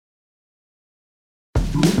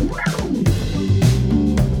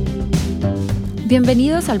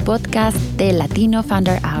Bienvenidos al podcast de Latino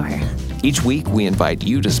Founder Hour. Each week, we invite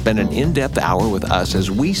you to spend an in-depth hour with us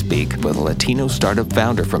as we speak with a Latino startup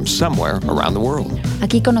founder from somewhere around the world.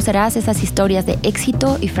 Aquí conocerás esas historias de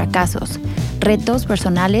éxito y fracasos, retos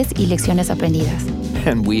personales y lecciones aprendidas.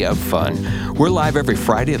 And we have fun. We're live every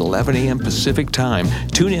Friday at 11 a.m. Pacific Time.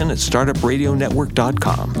 Tune in at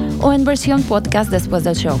startupradionetwork.com. O en versión podcast después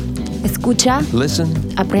del show. Escucha, listen,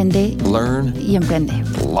 aprende, learn, y emprende.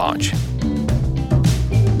 Launch.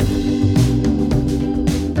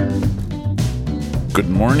 Good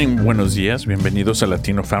morning, buenos días, bienvenidos a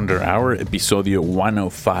Latino Founder Hour, episodio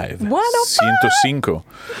 105. 105.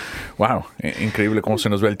 Wow, increíble cómo se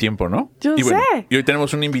nos ve el tiempo, ¿no? Yo y bueno, sé. Y hoy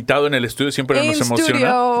tenemos un invitado en el estudio, siempre nos emociona.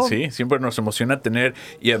 Studio. Sí, siempre nos emociona tener,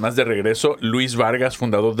 y además de regreso, Luis Vargas,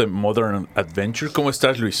 fundador de Modern Adventure. ¿Cómo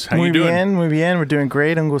estás, Luis? How you doing? Muy bien. We're doing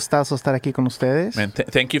great. Un gustazo estar aquí con ustedes. Man,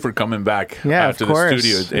 thank you for coming back Yeah, to of course.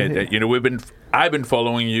 the studio. I've been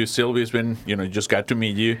following you. Sylvia's been, just got to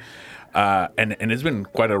meet you. And it's been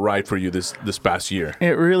quite a ride for you this past year.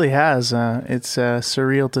 It really has. It's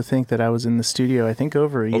surreal to think that I was in the studio, I think,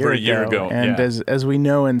 over a year ago. And yeah. as we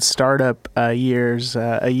know in startup years,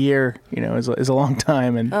 a year, is a long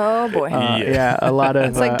time. And Oh, boy. a lot of...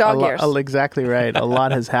 It's like dog years. Exactly right. A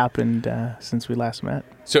lot has happened since we last met.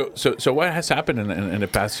 So what has happened in the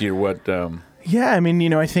past year? What... Yeah, I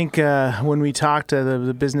mean, I think when we talked,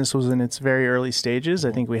 the business was in its very early stages.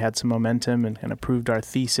 I think we had some momentum and kind of proved our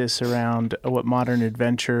thesis around what Modern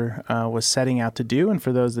Adventure was setting out to do. And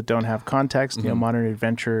for those that don't have context, Modern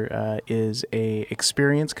Adventure is a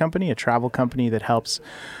experience company, a travel company that helps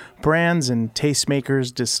brands and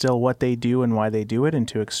tastemakers distill what they do and why they do it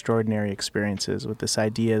into extraordinary experiences, with this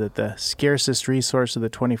idea that the scarcest resource of the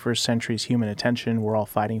 21st century is human attention. We're all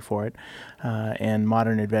fighting for it. And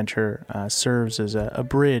Modern Adventure serves as a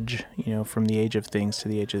bridge, from the age of things to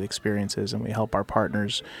the age of experiences. And we help our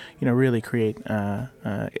partners, really create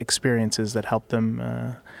experiences that help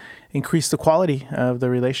them increase the quality of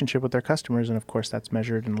the relationship with their customers. And of course, that's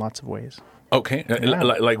measured in lots of ways. Okay. Yeah.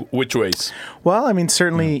 Like which ways? Well, I mean,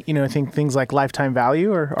 certainly, I think things like lifetime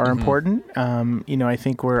value are important. I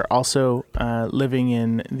think we're also living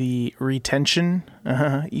in the retention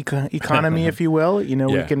economy, if you will.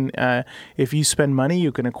 We can, if you spend money,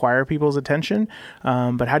 you can acquire people's attention.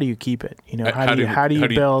 But how do you keep it? How do you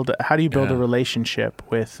build a relationship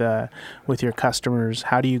with your customers?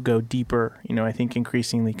 How do you go deeper? I think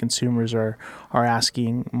increasingly consumers are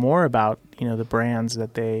asking more about the brands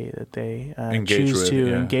that they choose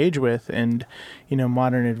to engage with, and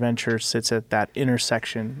Modern Adventure sits at that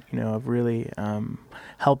intersection of really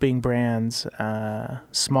helping brands,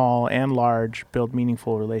 small and large, build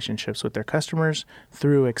meaningful relationships with their customers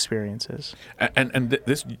through experiences. And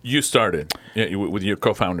this you started with your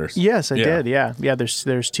co-founders. Yes, I did. Yeah.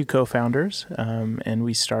 There's two co-founders, and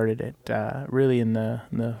we started it really in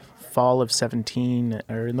the fall of 17,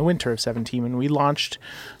 or in the winter of 17, and we launched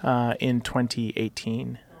in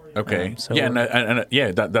 2018. Okay.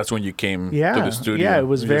 That's when you came to the studio. Yeah, it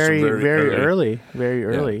was very early.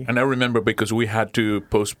 Yeah. And I remember because we had to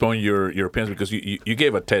postpone your appearance because you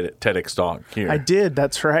gave a TEDx talk here. I did.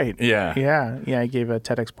 That's right. Yeah. I gave a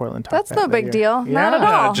TEDx Portland talk. That's no big deal. Yeah. Not at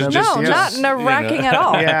all. Not nerve-wracking at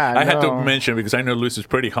all. Yeah, I had to mention because I know Luis is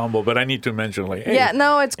pretty humble, but I need to mention hey. Yeah,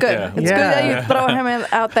 no, it's good. Yeah. It's good that you throw him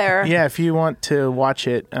out there. Yeah, if you want to watch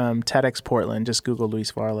it, TEDx Portland, just Google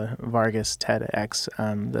Luis Vargas TEDx.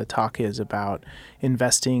 The talk is about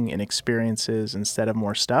investing in experiences instead of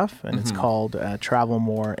more stuff, and it's called Travel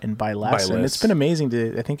More and Buy Less. And it's been amazing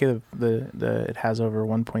I think it has over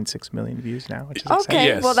 1.6 million views now, which is okay.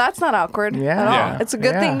 exciting. Well, that's not awkward at all. Yeah. It's a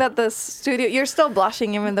good thing that the studio, you're still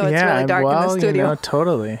blushing even though it's really dark in the studio.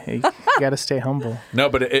 Totally. You got to stay humble. No,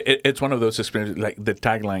 but it's one of those experiences, like the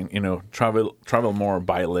tagline, travel more,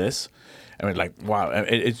 buy less. I mean, like, wow,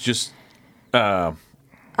 it's just...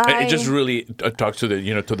 it just really talks to the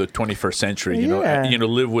to the 21st century.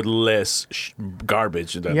 Live with less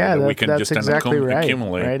garbage that we can just exactly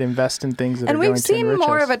accumulate. Right, invest in things that and are going we've to enrich seen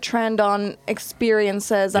more us. of a trend on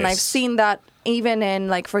experiences, and I've seen that even in,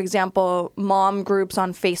 like, for example, mom groups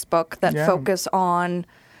on Facebook that focus on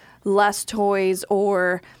less toys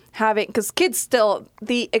or having, because kids still,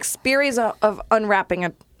 the experience of unwrapping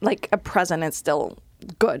a present is still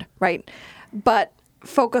good, right? But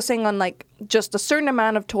focusing on like just a certain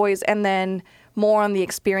amount of toys and then more on the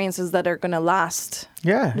experiences that are going to last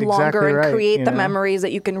longer and create the memories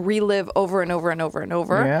that you can relive over and over and over and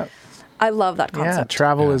over. Yeah. I love that concept. Yeah,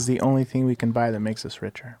 travel is the only thing we can buy that makes us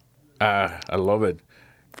richer. I love it.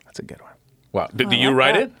 That's a good one. Wow. Did you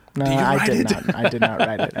write it? No, I did not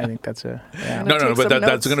write it. I think that's a... Yeah. No, but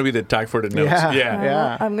that's going to be the tag for the notes.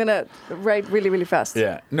 Yeah. I'm going to write really, really fast.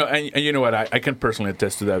 Yeah. No, and you know what? I can personally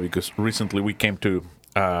attest to that because recently we came to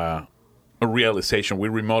a realization. We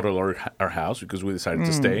remodeled our house because we decided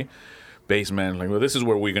to stay. Basement, like, well, this is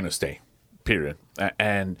where we're going to stay, period.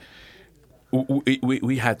 And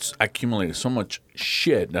we had accumulated so much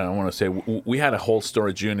shit that I want to say. We had a whole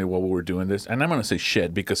storage unit while we were doing this. And I'm going to say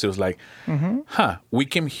shit because it was like, we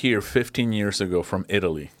came here 15 years ago from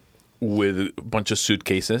Italy with a bunch of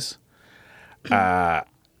suitcases. And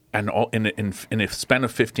in a span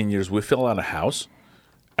of 15 years, we filled out a house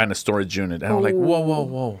and a storage unit. And I was like,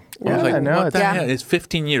 whoa. I was like, what the hell? It's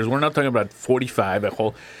 15 years. We're not talking about 45, a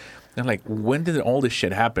whole... And like, when did all this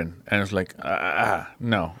shit happen? And it's like,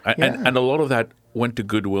 no. And a lot of that went to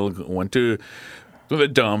Goodwill, went to the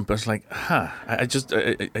dump. It's like,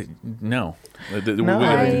 no.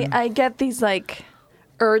 I get these like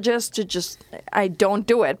urges to just, I don't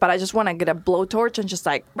do it, but I just want to get a blowtorch and just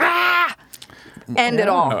like, end it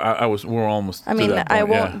all. We're almost. I mean, to that point, I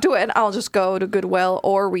won't do it. I'll just go to Goodwill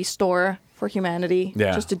or Restore for Humanity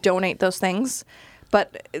just to donate those things.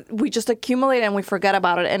 But we just accumulate and we forget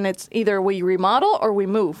about it. And it's either we remodel or we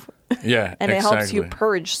move. Yeah, and it helps you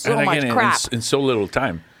purge much crap. In so little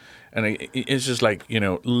time. And it's just like,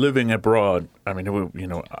 living abroad. I mean,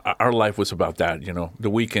 our life was about that. The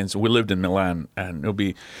weekends, we lived in Milan. And it'll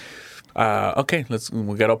be, okay,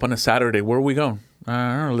 we'll get up on a Saturday. Where are we going?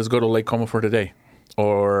 Let's go to Lake Como for today.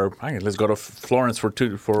 Or let's go to Florence for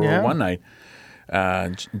one night.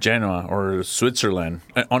 Genoa or Switzerland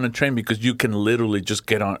on a train because you can literally just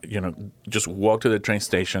get on, just walk to the train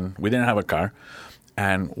station. We didn't have a car.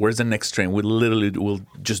 And where's the next train? We literally will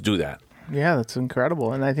just do that. Yeah, that's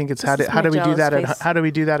incredible. And I think it's how do we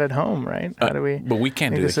do that at home, right? How do we? But we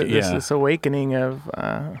can't do it. This awakening of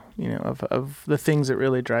of the things that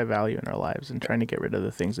really drive value in our lives and trying to get rid of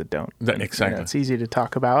the things that don't. Exactly. It's easy to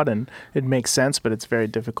talk about and it makes sense, but it's very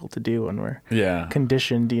difficult to do when we're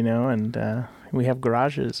conditioned, and we have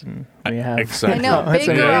garages and we have exactly. I know big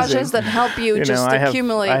garages that help you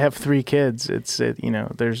accumulate. I have 3 kids.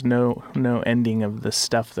 There's no ending of the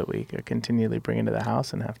stuff that we continually bring into the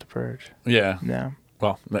house and have to purge. Yeah.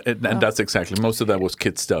 Well, and that's exactly, most of that was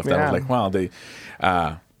kid stuff. That was like, wow, they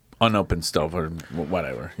unopened stuff or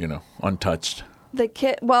whatever, untouched.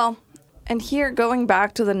 And here going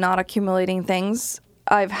back to the not accumulating things,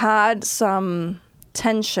 I've had some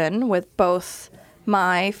tension with both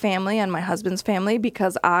my family and my husband's family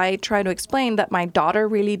because I try to explain that my daughter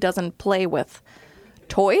really doesn't play with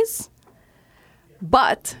toys,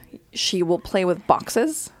 but she will play with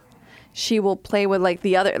boxes. She will play with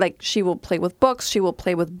she will play with books. She will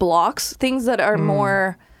play with blocks, things that are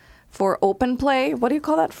more for open play. What do you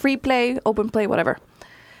call that? Free play, open play, whatever.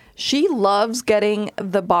 She loves getting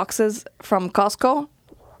the boxes from Costco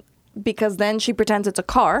because then she pretends it's a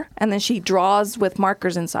car and then she draws with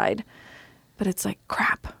markers inside. But it's like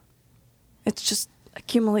crap. It's just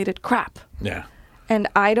accumulated crap. Yeah. And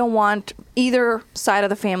I don't want either side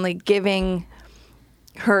of the family giving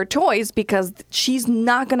her toys because she's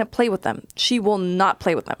not going to play with them. She will not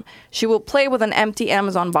play with them. She will play with an empty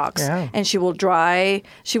Amazon box and she will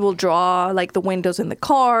draw like the windows in the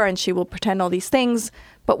car and she will pretend all these things.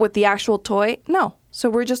 But with the actual toy, no.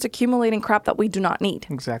 So we're just accumulating crap that we do not need.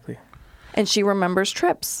 Exactly. And she remembers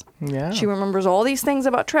trips. Yeah. She remembers all these things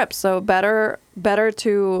about trips. So better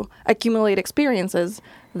to accumulate experiences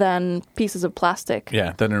than pieces of plastic.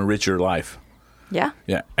 Yeah, that enrich your life. Yeah.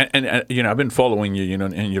 Yeah. And I've been following you,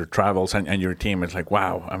 in your travels and your team. It's like,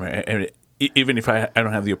 wow. I mean, even if I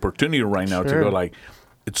don't have the opportunity right now to go, like,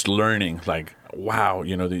 it's learning. Like, wow,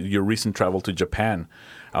 your recent travel to Japan.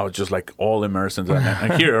 I was just like all immersed in that.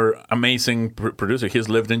 And here, amazing producer. He's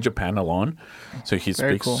lived in Japan alone, so he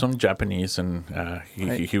speaks some Japanese, and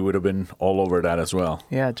he would have been all over that as well.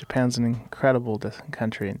 Yeah, Japan's an incredible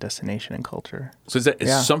country and destination and culture. So is that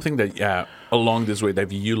something that along this way that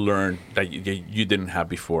you learned that you didn't have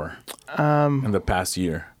before in the past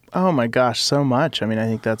year? Oh my gosh, so much. I mean, I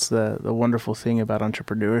think that's the wonderful thing about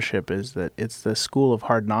entrepreneurship is that it's the school of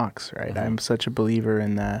hard knocks, right? I'm such a believer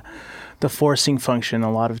in the forcing function.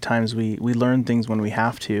 A lot of times we learn things when we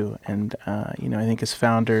have to. And, I think as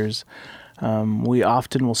founders, we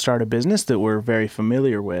often will start a business that we're very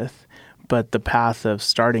familiar with, but the path of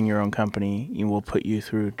starting your own company will put you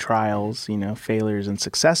through trials, failures and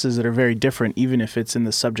successes that are very different, even if it's in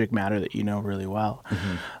the subject matter that you know really well.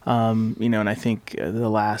 And I think the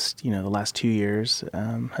last 2 years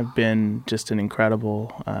have been just an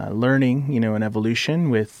incredible learning, and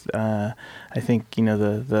evolution with, I think,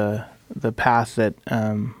 the path that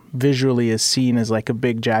visually is seen as like a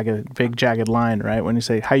big jagged line, right? When you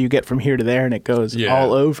say how you get from here to there and it goes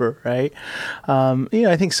all over, right?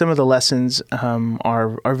 I think some of the lessons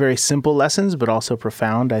are very simple lessons, but also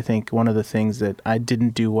profound. I think one of the things that I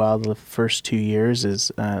didn't do well the first 2 years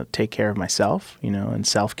is take care of myself, and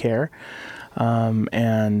self-care.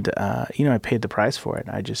 I paid the price for it.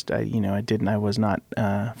 I was not,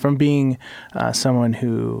 from being someone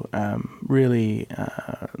who really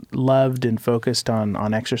loved and focused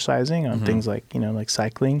on exercising, on things like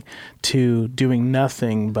cycling, to doing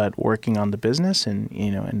nothing but working on the business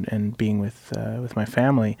and being with my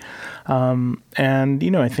family. I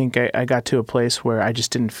think I got to a place where I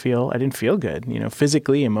just didn't feel good,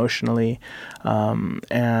 physically, emotionally. I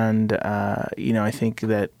think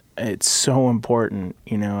that it's so important,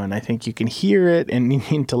 and I think you can hear it and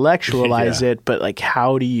intellectualize it, but like,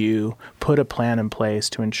 how do you put a plan in place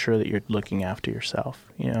to ensure that you're looking after yourself,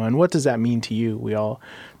 and what does that mean to you? We all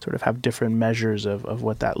sort of have different measures of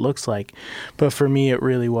what that looks like. But for me, it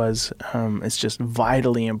really was, it's just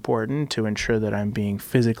vitally important to ensure that I'm being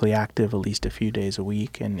physically active at least a few days a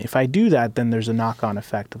week. And if I do that, then there's a knock-on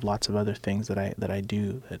effect of lots of other things that I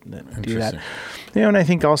do that do that. And I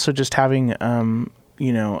think also just having,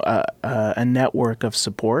 a network of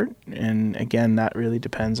support. And again, that really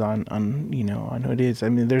depends on who it is. I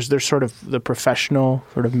mean, there's sort of the professional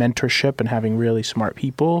sort of mentorship and having really smart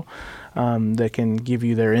people that can give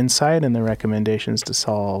you their insight and their recommendations to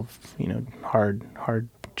solve, hard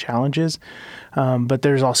challenges. But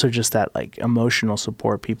there's also just that like emotional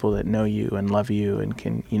support, people that know you and love you and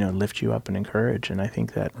can, lift you up and encourage. And I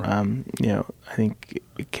think that, I think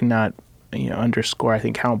it cannot underscore, I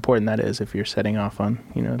think, how important that is if you're setting off on,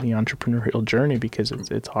 the entrepreneurial journey, because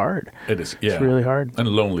it's hard. It is, yeah. It's really hard. And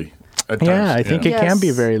lonely at times. Yeah, I think it can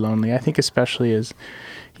be very lonely. I think especially as,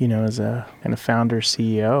 as a kind of founder,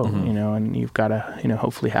 CEO, and you've got to,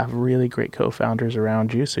 hopefully have really great co-founders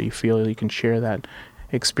around you so you feel you can share that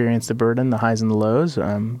experience, the burden, the highs and the lows.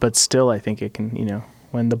 But still, I think it can,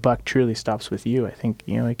 when the buck truly stops with you, I think,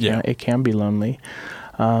 it can be lonely.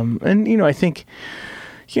 I think,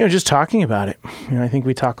 just talking about it, I think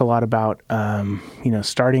we talk a lot about,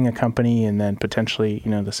 starting a company and then potentially,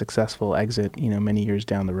 the successful exit, many years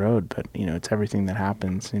down the road. But, it's everything that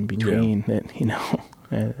happens in between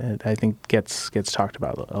that, I think gets talked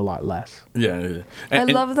about a lot less. Yeah. I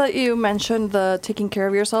love that you mentioned the taking care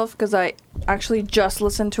of yourself, because I actually just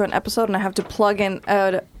listened to an episode and I have to plug in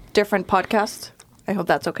a different podcast. I hope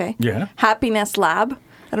that's okay. Yeah. Happiness Lab.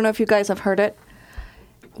 I don't know if you guys have heard it.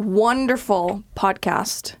 Wonderful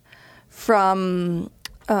podcast from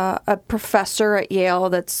a professor at Yale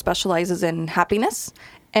that specializes in happiness.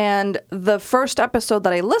 And the first episode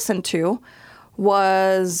that I listened to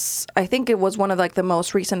was, I think it was one of like the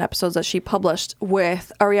most recent episodes that she published,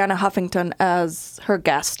 with Arianna Huffington as her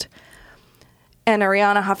guest. And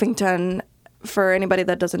Arianna Huffington, for anybody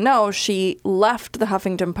that doesn't know, she left the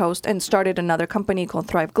Huffington Post and started another company called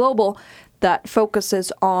Thrive Global that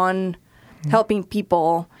focuses on helping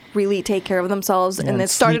people really take care of themselves. And it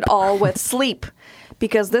started all with sleep,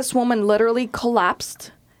 because this woman literally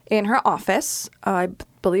collapsed in her office, I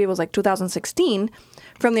believe it was like 2016,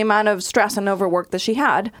 from the amount of stress and overwork that she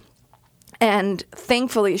had. And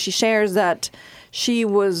thankfully, she shares that she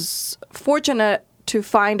was fortunate to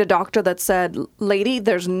find a doctor that said, lady,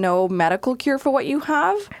 there's no medical cure for what you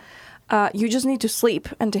have. You just need to sleep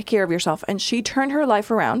and take care of yourself. And she turned her life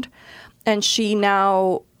around, and she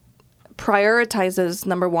now prioritizes,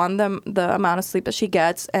 number one, the amount of sleep that she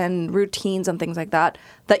gets and routines and things like that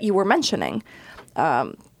you were mentioning.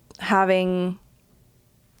 Having,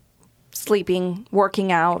 sleeping,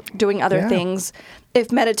 working out, doing other things.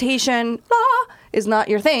 If meditation is not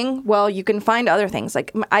your thing, well, you can find other things.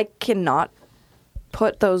 Like, I cannot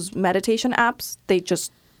put those meditation apps.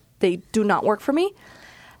 They do not work for me.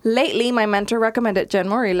 Lately, my mentor recommended Jen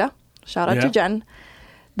Morilla. Shout out to Jen.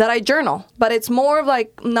 That I journal, but it's more of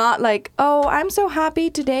like, not like, oh, I'm so happy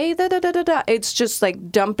today, da da da da da. It's just like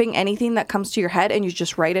dumping anything that comes to your head, and you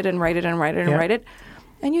just write it and write it and write it and write it,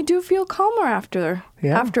 and you do feel calmer after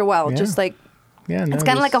a while. Just like, it's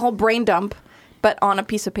kind of like a whole brain dump, but on a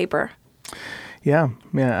piece of paper. Yeah.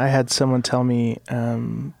 I had someone tell me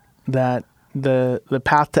that the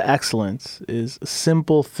path to excellence is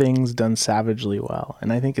simple things done savagely well.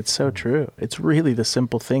 And I think it's so true. It's really the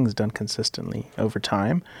simple things done consistently over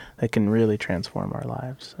time that can really transform our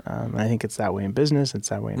lives. And I think it's that way in business. It's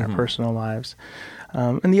that way in our personal lives.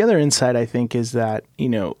 And the other insight, I think, is that,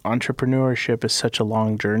 entrepreneurship is such a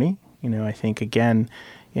long journey. I think, again,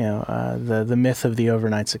 the myth of the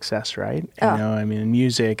overnight success, right? In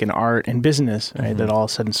music and art and business, right? That all of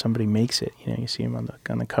a sudden somebody makes it. You see them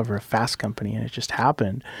on the cover of Fast Company, and it just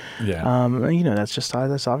happened. Yeah.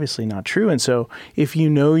 That's obviously not true. And so, if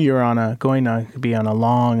you're going to be on a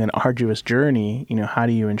long and arduous journey, how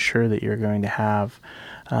do you ensure that you're going to have,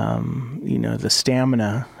 the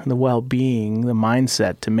stamina, the well-being, the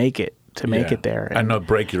mindset to make it? Make it there. And not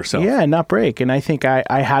break yourself. Yeah, not break. And I think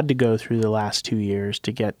I had to go through the last 2 years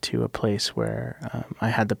to get to a place where I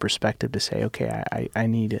had the perspective to say, okay, I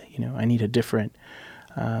need a different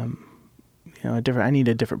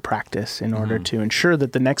practice in order to ensure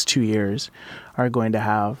that the next 2 years are going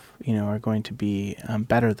to be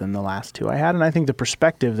better than the last two I had. And I think the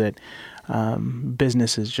perspective that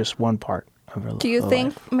business is just one part of our life. Do you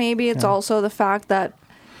think maybe it's also the fact that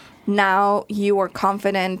now you are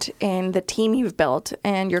confident in the team you've built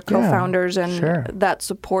and your co-founders and that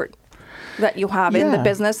support that you have in the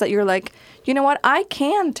business, that you're like, you know what, I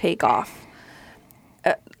can take off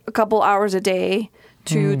a couple hours a day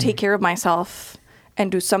to take care of myself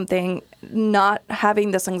and do something, not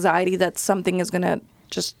having this anxiety that something is going to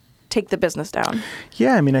just take the business down?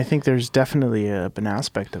 Yeah, I think there's definitely an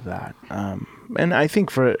aspect of that. And I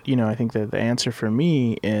think that the answer for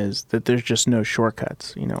me is that there's just no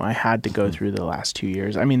shortcuts. I had to go through the last 2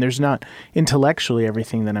 years. There's not intellectually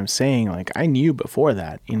everything that I'm saying, like I knew before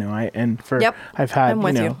that, I've had,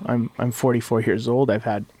 I'm 44 years old. I've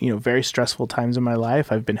had, very stressful times in my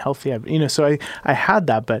life. I've been healthy. So I had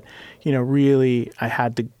that, but, really I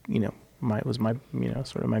had to, my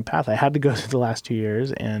path. I had to go through the last 2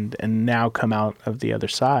 years and now come out of the other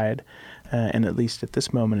side. And at least at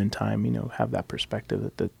this moment in time, have that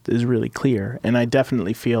perspective that is really clear. And I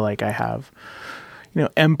definitely feel like I have,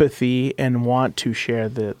 empathy and want to share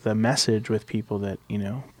the message with people that,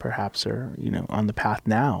 perhaps are, on the path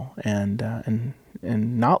now and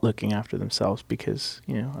not looking after themselves because,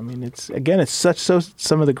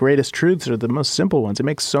 some of the greatest truths are the most simple ones. It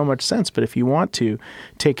makes so much sense. But if you want to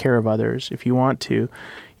take care of others, if you want to,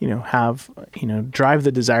 drive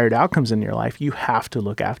the desired outcomes in your life, you have to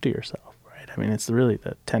look after yourself. It's really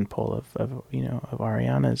the tentpole of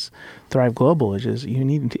Ariana's Thrive Global, which is you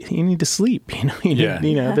need to sleep.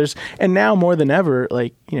 There's, and now more than ever,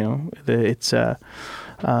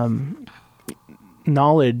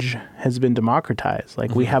 knowledge has been democratized.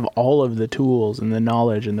 We have all of the tools and the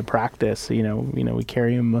knowledge and the practice. We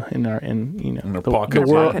carry them in our pocket.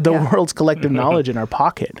 The world's collective knowledge in our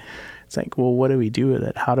pocket. It's like, well, what do we do with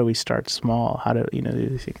it? How do we start small? How do do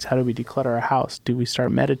these things? How do we declutter our house? Do we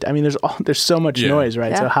start meditating? There's so much noise,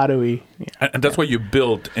 right? Yeah. So how do we? Yeah. And that's what you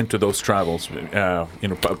built into those travels.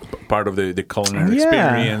 Part of the culinary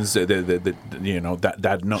experience,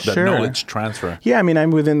 that knowledge transfer. Yeah,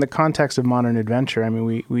 I'm within the context of modern adventure.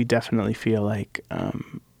 We definitely feel like,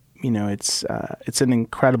 it's an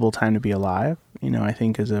incredible time to be alive. I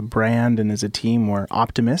think as a brand and as a team, we're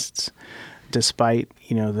optimists. Despite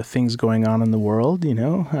the things going on in the world,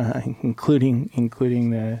 including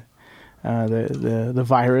the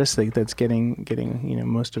virus that's getting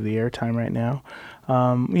most of the airtime right now.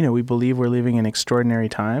 We believe we're living in extraordinary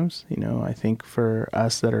times. I think for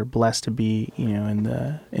us that are blessed to be in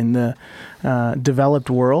the developed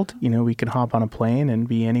world, we can hop on a plane and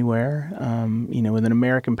be anywhere. With an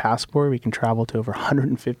American passport, we can travel to over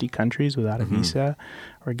 150 countries without a visa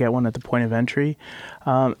or get one at the point of entry.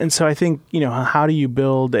 And so I think, how do you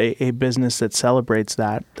build a business that celebrates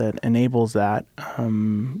that enables that,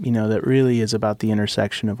 that really is about the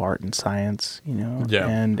intersection of art and science,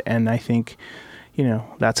 and I think,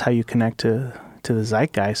 that's how you connect to the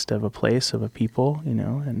zeitgeist of a place, of a people,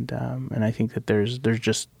 and I think that there's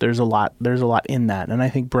a lot in that. And I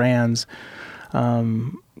think brands, are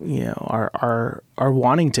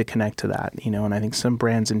wanting to connect to that, and I think some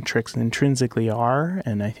brands intrinsically are,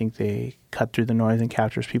 and I think they cut through the noise and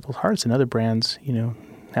captures people's hearts, and other brands,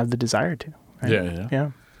 have the desire to. Right?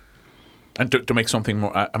 Yeah. And to make something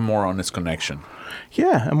a more honest connection.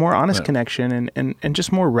 Yeah, a more honest connection and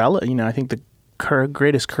just more relevant. I think the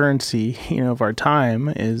greatest currency, of our time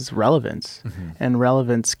is relevance, and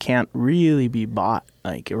relevance can't really be bought.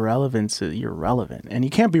 Irrelevance, you're relevant, and you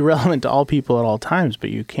can't be relevant to all people at all times, but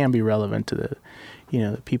you can be relevant to the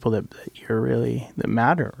people that that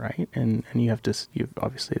matter, right? And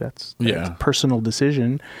obviously that's a personal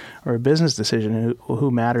decision or a business decision who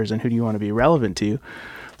matters and who do you want to be relevant to.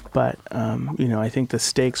 But I think the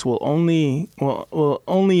stakes will only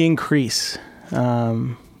increase.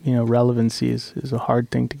 Relevancy is a hard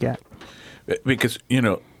thing to get. Because,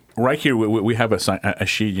 right here we have a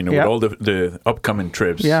sheet, with all the upcoming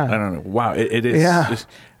trips. Yeah. I don't know. Wow, it is. Yeah.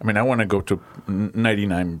 I want to go to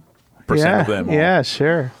 99% of them all. Yeah,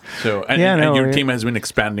 sure. So, and your team has been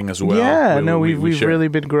expanding as well. Yeah, we've really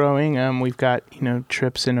been growing. We've got,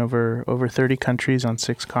 trips in over 30 countries on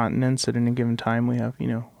 6 continents at any given time. We have,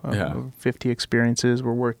 over 50 experiences.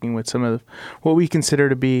 We're working with some of what we consider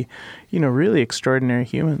to be, really extraordinary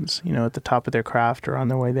humans, at the top of their craft or on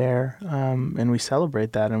their way there. And we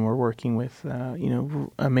celebrate that. And we're working with,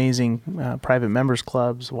 amazing private members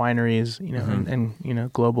clubs, wineries,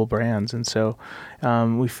 and global brands. And so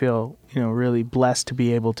we feel, really blessed to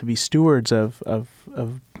be able to be stewards of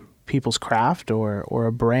people's craft or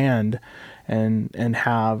a brand and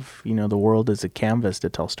have, the world as a canvas to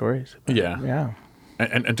tell stories. Yeah.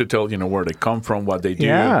 And to tell, where they come from, what they do.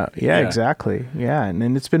 Yeah, exactly. Yeah,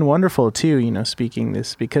 and it's been wonderful, too, speaking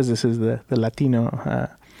this, because this is the Latino,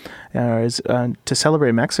 to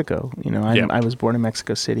celebrate Mexico. I was born in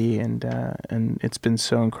Mexico City, and it's been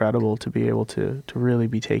so incredible to be able to really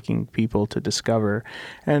be taking people to discover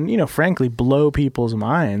and, frankly, blow people's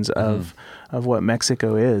minds of what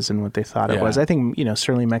Mexico is and what they thought it was. I think,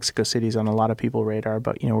 certainly Mexico City is on a lot of people's radar,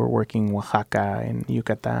 but, we're working Oaxaca and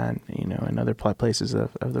Yucatan, and other places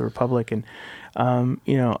of the Republic. And,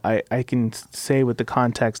 I can say with the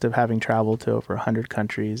context of having traveled to over 100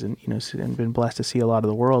 countries and, and been blessed to see a lot of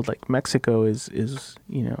the world, like Mexico is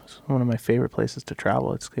one of my favorite places to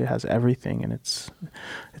travel. It has everything, and it's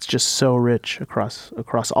just so rich across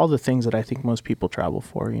all the things that I think most people travel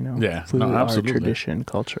for, food, art, tradition,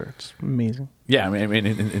 culture. It's amazing. Yeah, I mean,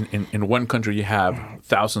 in one country you have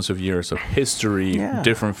thousands of years of history,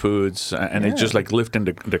 different foods, and it's just like lifting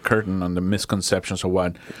the curtain on the misconceptions of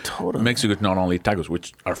what Mexico is. Not only tacos,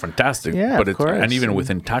 which are fantastic, but and even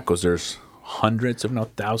within tacos, there's hundreds, if not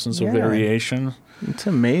thousands, of variations. It's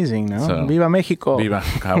amazing, ¿no? So, Viva México. Viva,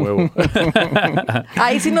 a huevo.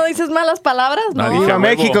 Ahí si no dices malas palabras, ¿no? Viva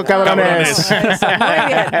México, cabrones.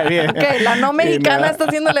 Muy bien. Ok, la no mexicana está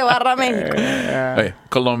haciéndole barra a México. Hey,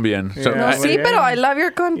 Colombian. So, sí, pero I love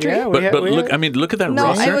your country. Yeah, but look at that.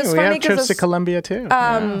 No, it was we funny have trips to Colombia too.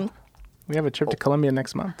 We have a trip to Colombia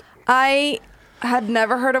next month. I had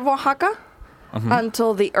never heard of Oaxaca.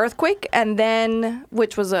 Until the earthquake, and then,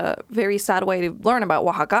 which was a very sad way to learn about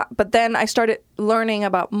Oaxaca. But then I started learning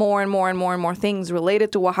about more and more things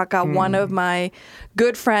related to Oaxaca. One of my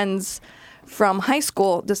good friends from high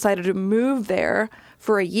school decided to move there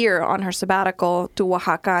for a year on her sabbatical to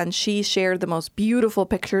Oaxaca, and she shared the most beautiful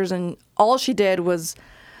pictures, and all she did was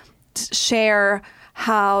share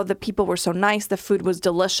how the people were so nice, the food was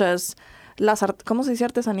delicious. ¿Cómo se dice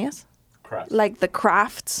artesanías? Crafts. Like the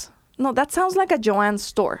crafts. No, that sounds like a Joann's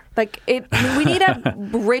store. Like we need a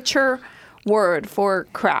richer word for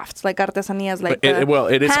crafts, like artesanías, like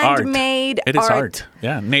it is handmade art. It is art.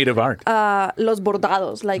 Yeah, native art. Los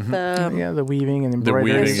bordados, like the weaving and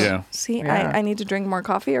embroidery. The weaving, yeah. See, I need to drink more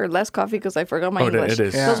coffee or less coffee because I forgot my English. It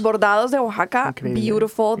is. Los bordados de Oaxaca,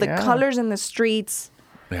 beautiful. The colors in the streets.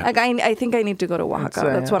 Yeah. Like I think I need to go to Oaxaca.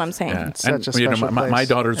 That's what I'm saying. Yeah. It's such a special place. My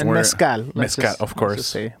daughters and were mezcal, of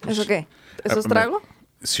course. ¿Es okay? ¿Eso es trago?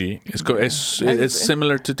 Sí, it's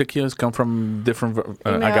similar to tequila. It's come from different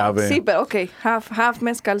agave. Sí, pero okay, half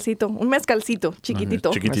mezcalcito, un mezcalcito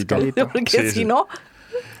chiquitito. Chiquitito. Porque si no,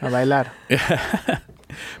 a bailar.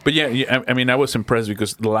 But I mean, I was impressed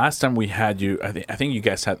because the last time we had you, I think you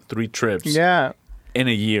guys had 3 trips. In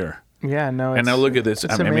a year. Yeah, no. And now look at this.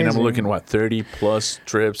 I mean, I'm looking 30 plus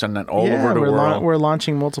trips, and then all over the world. We're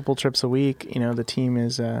launching multiple trips a week. The team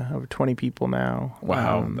is over 20 people now.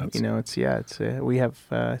 Wow. We have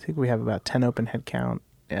I think we have about 10 open headcount.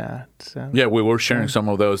 Yeah. We were sharing some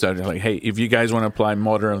of those that are like, hey, if you guys want to apply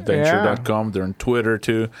modernadventure.com, they're on Twitter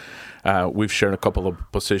too. We've shared a couple of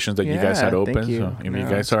positions that you guys had open. So if you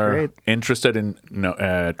guys are interested in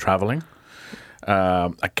traveling.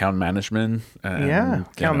 Account management.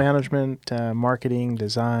 Account management, marketing,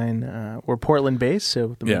 design. We're Portland-based,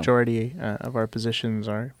 so the majority of our positions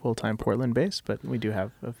are full-time Portland-based, but we do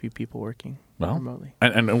have a few people working remotely.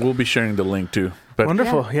 And we'll be sharing the link too. But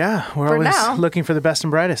wonderful, We're always looking for the best and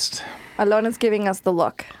brightest. Alon is giving us the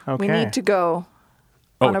look. Okay. We need to go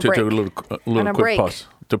on a break. To a little quick pause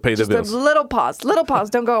to pay the bills. A little pause.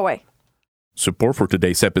 Don't go away. Support for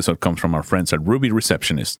today's episode comes from our friends at Ruby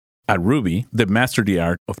Receptionist. At Ruby, they master the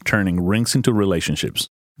art of turning rings into relationships.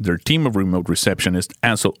 Their team of remote receptionists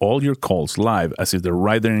answer all your calls live as if they're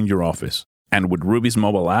right there in your office. And with Ruby's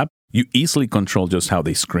mobile app, you easily control just how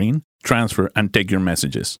they screen, transfer, and take your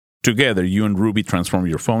messages. Together, you and Ruby transform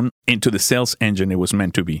your phone into the sales engine it was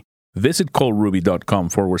meant to be. Visit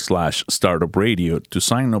callruby.com/startup radio to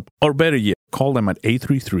sign up, or better yet, call them at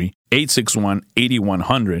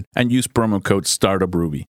 833-861-8100 and use promo code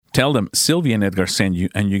StartupRuby. Tell them Sylvia and Edgar send you,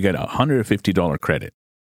 and you get a $150 credit.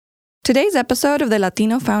 Today's episode of the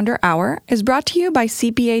Latino Founder Hour is brought to you by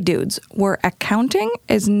CPA Dudes, where accounting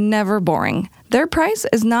is never boring. Their price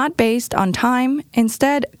is not based on time.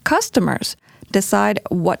 Instead, customers decide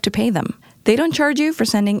what to pay them. They don't charge you for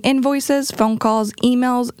sending invoices, phone calls,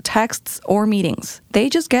 emails, texts, or meetings. They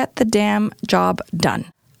just get the damn job done.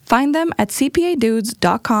 Find them at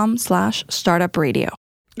cpadudes.com/startupradio.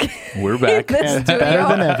 We're back. Better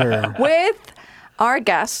than ever. With our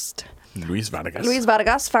guest, Luis Vargas. Luis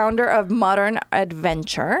Vargas, founder of Modern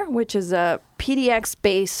Adventure, which is a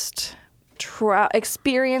PDX-based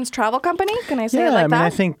experience travel company. Can I say it like that? I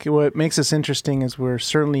think what makes us interesting is we're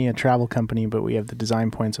certainly a travel company, but we have the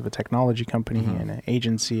design points of a technology company and an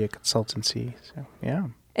agency, a consultancy. So, yeah.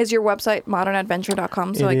 Is your website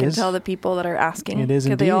modernadventure.com so I can tell the people that are asking? It is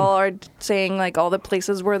indeed. They all are saying like all the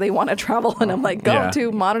places where they want to travel, and I'm like, go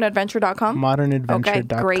to modernadventure.com. Modernadventure.com. Okay,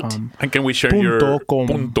 great. And can we share your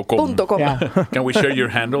 .com. Yeah. Can we share your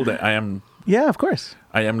handle? That I am. Yeah, of course.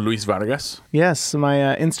 I am Luis Vargas. Yes, my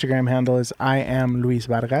Instagram handle is I am Luis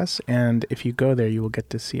Vargas, and if you go there, you will get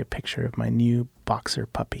to see a picture of my new boxer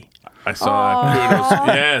puppy. I saw that. Kudos.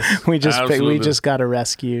 Yes, we just got a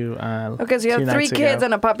rescue. Okay, so you have 3 kids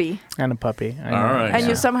and a puppy. And a puppy. All right. And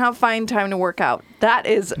you somehow find time to work out. That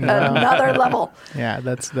is another level. Yeah,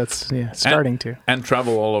 that's starting to. And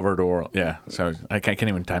travel all over the world. Yeah, so I can't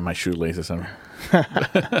even tie my shoelaces. No,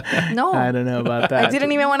 I don't know about that. I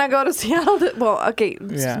didn't even want to go to Seattle.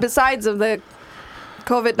 Besides of the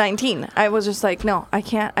COVID-19, I was just like, no, I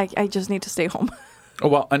can't. I just need to stay home. Oh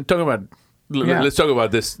well, and talking about. Let's talk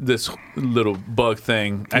about this little bug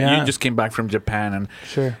thing. And you just came back from Japan, and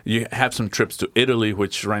you have some trips to Italy,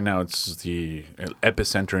 which right now it's the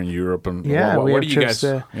epicenter in Europe. And what do you guys?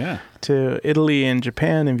 To Italy and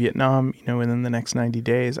Japan and Vietnam, within the next 90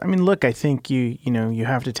 days. I mean, look, I think you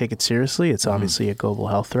have to take it seriously. It's obviously a global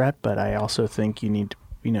health threat, but I also think you need to.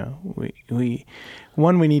 We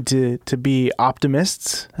need to be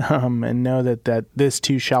optimists and know that this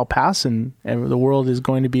too shall pass and the world is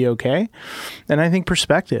going to be okay. And I think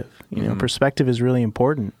perspective, perspective is really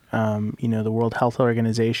important. The World Health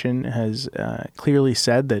Organization has clearly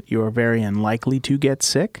said that you are very unlikely to get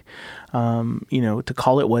sick. To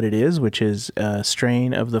call it what it is, which is a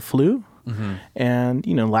strain of the flu. Mm-hmm. And,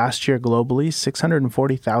 last year globally,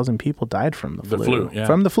 640,000 people died from the flu.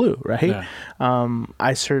 From the flu, right? Yeah.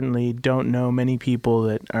 I certainly don't know many people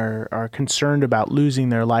that are concerned about losing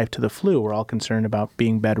their life to the flu. We're all concerned about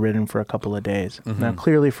being bedridden for a couple of days. Mm-hmm. Now,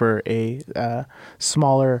 clearly for a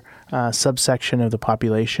smaller subsection of the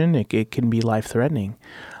population, it can be life-threatening.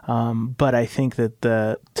 But I think that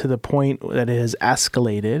to the point that it has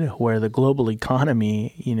escalated, where the global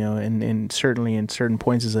economy, and certainly in certain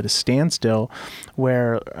points is at a standstill,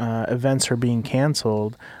 where events are being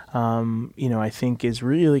canceled, I think is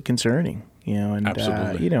really concerning.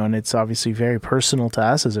 Absolutely. And it's obviously very personal to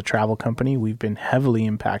us as a travel company. We've been heavily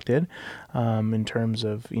impacted in terms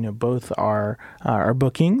of both our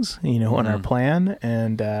bookings, on our plan,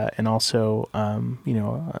 and also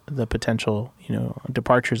the potential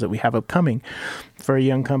departures that we have upcoming. For a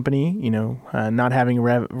young company, not having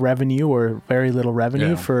revenue or very little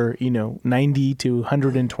revenue for 90 to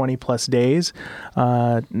 120 plus days,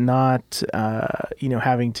 not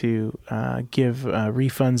having to give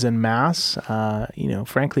refunds en masse,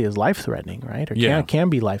 frankly, is life threatening, right? Or can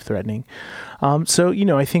be life threatening. So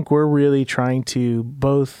I think we're really trying to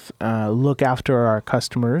both look after our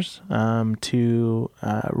customers, to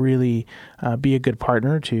really be a good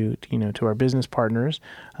partner to our business partners,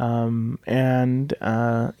 and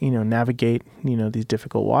navigate these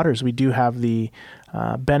difficult waters. We do have the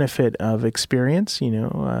benefit of experience.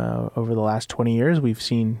 Over the last 20 years, we've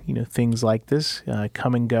seen things like this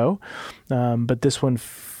come and go, but this one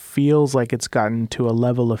feels like it's gotten to a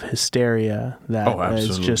level of hysteria that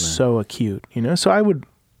is just so acute. So I would,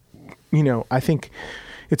 I think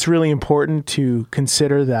it's really important to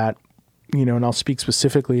consider that, and I'll speak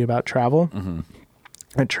specifically about travel. Mm-hmm.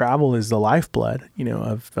 And travel is the lifeblood,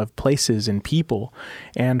 of places and people.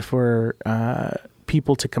 And for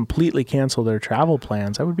people to completely cancel their travel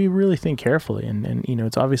plans, I would be really think carefully. And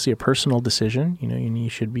it's obviously a personal decision. And you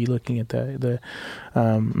should be looking at the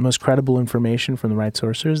most credible information from the right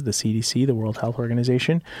sources, the CDC, the World Health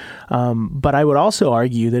Organization. But I would also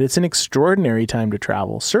argue that it's an extraordinary time to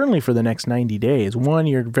travel, certainly for the next 90 days. One,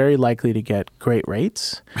 you're very likely to get great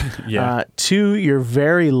rates. Two, you're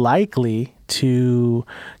very likely to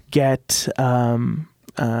get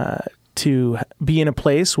to be in a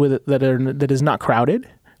place that is not crowded,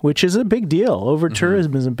 which is a big deal.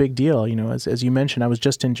 Over-tourism is a big deal. As you mentioned, I was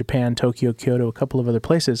just in Japan, Tokyo, Kyoto, a couple of other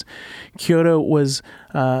places. Kyoto was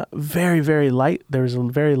very, very light. There was a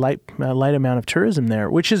very light amount of tourism there,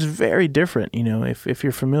 which is very different. If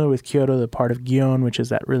you're familiar with Kyoto, the part of Gion, which is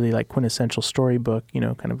that really like quintessential storybook,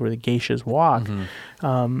 kind of where the geishas walk,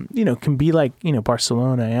 can be like,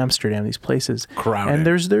 Barcelona, Amsterdam, these places. Crowded. And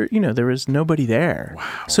there was nobody there.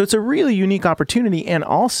 Wow. So it's a really unique opportunity. And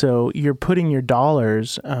also you're putting your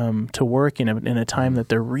dollars to work in a time that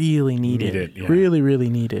they're really needed. Really, really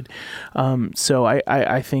needed. So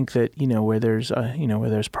I think that, where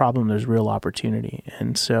there's problem, there's real opportunity.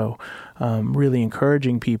 And so really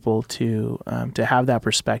encouraging people to have that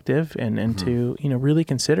perspective and to, really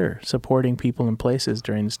consider supporting people and places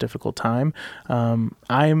during this difficult time.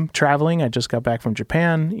 I'm traveling. I just got back from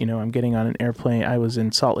Japan. I'm getting on an airplane. I was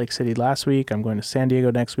in Salt Lake City last week. I'm going to San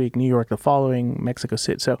Diego next week, New York the following, Mexico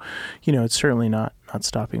City. So, it's certainly not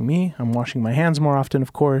stopping me. I'm washing my hands more often,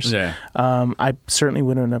 of course. Yeah. I certainly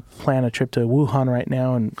wouldn't plan a trip to Wuhan right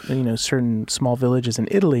now and, certain small villages in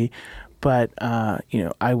Italy. But, I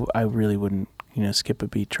really wouldn't, skip a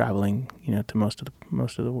beat traveling, to most of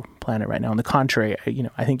the planet right now. On the contrary,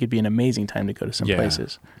 I think it'd be an amazing time to go to some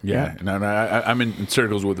places. Yeah. No, I'm in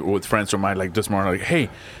circles with friends of mine like this morning, like, hey,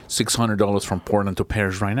 $600 from Portland to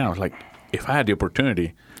Paris right now. It's like, if I had the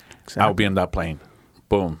opportunity, I would be on that plane.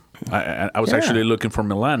 Boom. I was actually looking for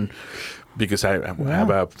Milan because I have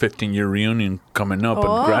a 15-year reunion coming up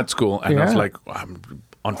at grad school. And I was like,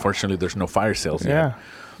 unfortunately, there's no fire sales yet.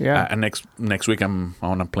 Yeah. And next week I'm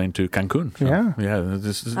on a plane to Cancun. So,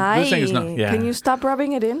 this thing is not. Yeah. Can you stop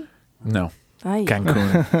rubbing it in? No. Ay.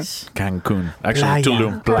 Cancun. Actually,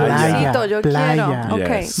 Tulum. Playa. Yo quiero.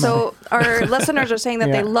 Okay, Yes. so our listeners are saying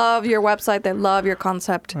that they love your website, they love your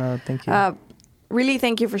concept. Thank you. Really,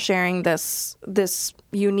 thank you for sharing this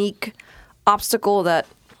unique obstacle that,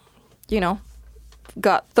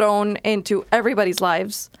 got thrown into everybody's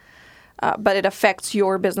lives. But it affects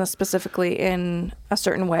your business specifically in a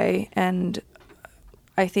certain way. And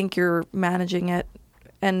I think you're managing it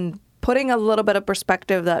and putting a little bit of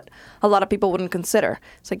perspective that a lot of people wouldn't consider.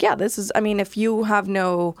 It's like, if you have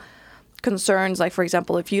no concerns, like, for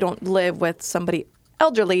example, if you don't live with somebody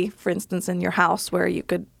elderly, for instance, in your house where you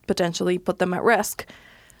could potentially put them at risk,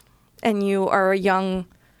 and you are a young,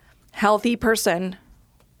 healthy person,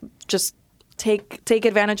 just take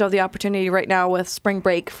advantage of the opportunity right now with spring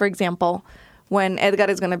break, for example, when Edgar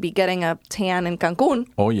is going to be getting a tan in Cancun.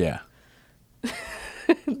 Oh, yeah.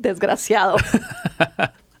 Desgraciado.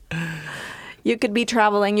 You could be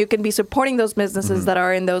traveling. You can be supporting those businesses that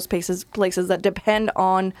are in those places that depend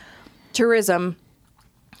on tourism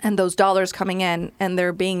and those dollars coming in, and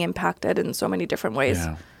they're being impacted in so many different ways.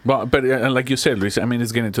 Yeah. Well, but like you said, Luis,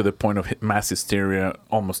 it's getting to the point of mass hysteria,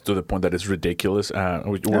 almost to the point that it's ridiculous.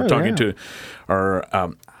 We're talking to our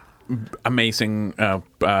amazing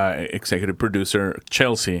executive producer,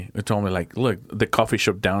 Chelsea, who told me, like, look, the coffee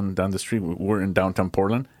shop down the street, we're in downtown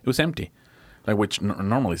Portland, it was empty, like, which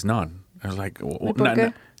normally is not. I was like,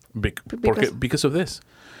 because of this.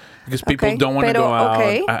 Because people don't want to go out.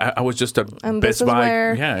 Okay. I was just at Best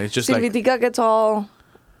Buy. Yeah, it's just Silvitica gets all...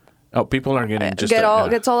 Oh, people are getting just...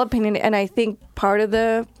 gets all opinion. And I think part of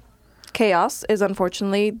the chaos is,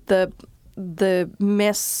 unfortunately, the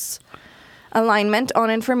misalignment on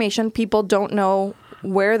information. People don't know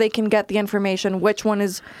where they can get the information, which one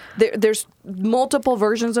is... There's multiple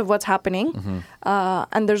versions of what's happening,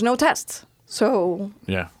 and there's no tests. So...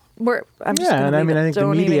 Yeah. I think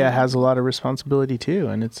the media has a lot of responsibility too,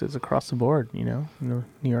 and it's across the board. New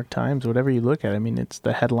York Times, whatever you look at. It's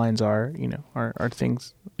the headlines are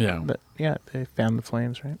things. Yeah. That they fan the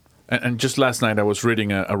flames, right? And just last night, I was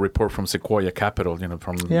reading a report from Sequoia Capital.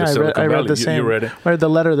 From the Silicon Valley. I read the same. You read it? I read the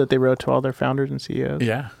letter that they wrote to all their founders and CEOs.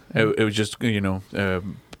 Yeah, it was just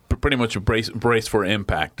pretty much a brace for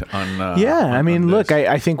impact on. Look,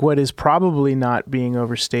 I think what is probably not being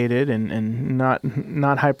overstated and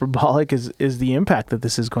not hyperbolic is the impact that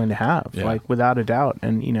this is going to have, like, without a doubt.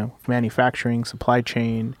 And manufacturing, supply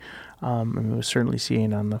chain. We're certainly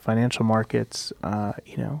seeing on the financial markets,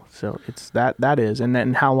 so it's that is. And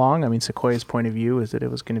then how long? Sequoia's point of view is that it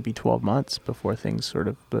was going to be 12 months before things sort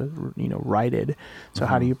of, righted. So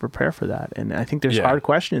how do you prepare for that? And I think there's hard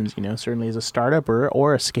questions, certainly as a startup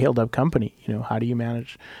or a scaled up company, how do you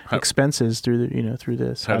manage expenses through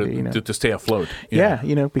this? How to stay afloat. Yeah.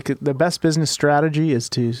 Because the best business strategy is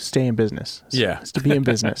to stay in business. Yeah. It's to be in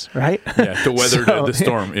business, right? Yeah. To weather the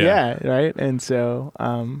storm. Yeah. Yeah. Right. And so,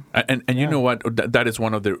 And you know what? That is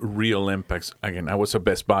one of the real impacts. Again, I was at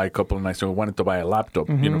Best Buy a couple of nights ago. I wanted to buy a laptop,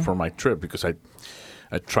 for my trip because I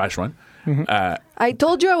trashed one. I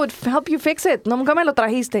told you I would help you fix it. Nunca me lo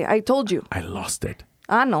trajiste. I told you. I lost it.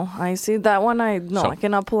 No, I see that one. I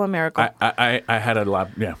cannot pull a miracle. I had a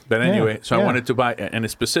lap, But anyway, I wanted to buy, and a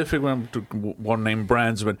specific one, won't name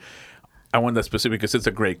brands, but I want that specific because it's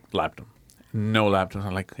a great laptop. No laptops.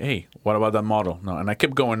 I'm like, hey, what about that model? No, and I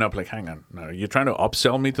kept going up. Like, hang on, no, you're trying to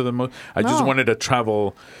upsell me to the most. I just wanted a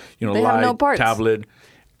travel, light tablet.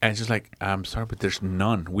 And she's like, I'm sorry, but there's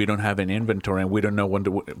none. We don't have an inventory, and we don't know when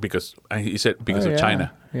to because he said because of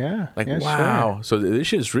China. Yeah. Like, wow. Sure. So the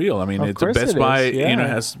issue is real. I mean, it's a Best Buy.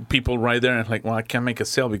 Has people right there, and like, well, I can't make a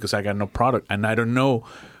sale because I got no product, and I don't know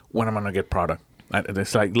when I'm gonna get product.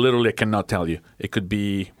 It's like literally, I cannot tell you. It could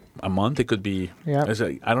be a month. It could be. It's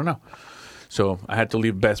like, I don't know. So I had to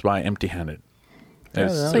leave Best Buy empty-handed.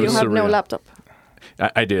 So you have no laptop?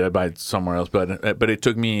 I did. I buy it somewhere else, but it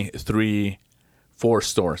took me 4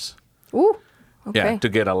 stores. Ooh, okay. Yeah, to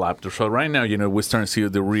get a laptop. So right now, we're starting to see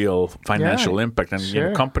the real financial impact.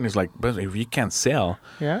 And companies like, if you can't sell,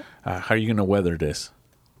 how are you going to weather this?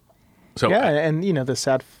 So and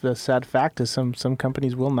the sad fact is some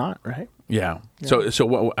companies will not, right? Yeah. So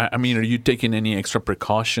what, I mean, are you taking any extra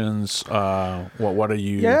precautions? What are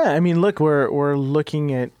you? Yeah, I mean, look, we're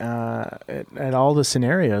looking at all the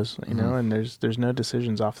scenarios, and there's no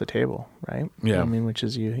decisions off the table, right? Yeah. I mean, which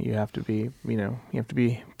is you have to be,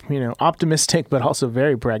 optimistic, but also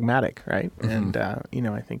very pragmatic, right? And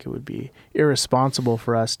I think it would be irresponsible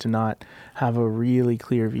for us to not have a really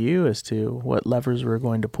clear view as to what levers we're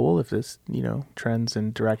going to pull if this, trends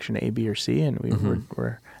in direction A, B, or C, and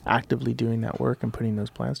we're actively doing that work and putting those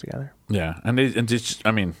plans together. Yeah, and it's I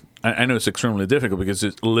mean, I know it's extremely difficult because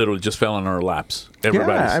it literally just fell on our laps.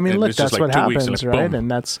 I mean, look, that's what happens, right? Boom. And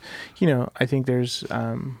that's, I think there's,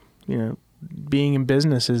 being in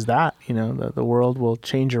business is that, the world will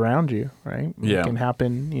change around you, right? Yeah. It can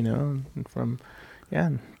happen, from,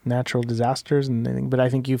 natural disasters and anything. But I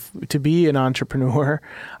think to be an entrepreneur,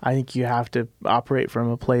 I think you have to operate from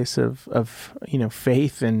a place of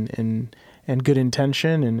faith and good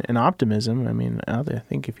intention and optimism. I mean, I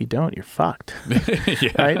think if you don't, you're fucked,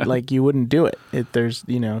 right? Like you wouldn't do it. There's,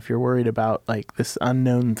 if you're worried about like this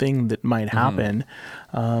unknown thing that might happen.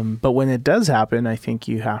 But when it does happen, I think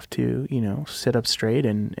you have to, sit up straight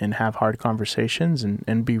and have hard conversations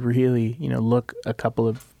and be really, look a couple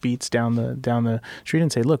of beats down the street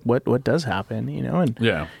and say, look, what does happen, and,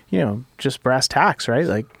 just brass tacks, right?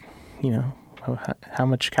 Like, how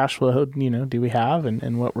much cash flow, do we have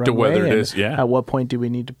and what runway? To whether it is, At what point do we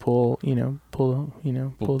need to pull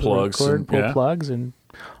plugs, the cord, pull plugs and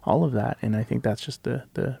all of that. And I think that's just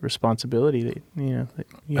the responsibility that, that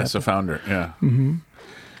you as a founder. Yeah. Mm-hmm.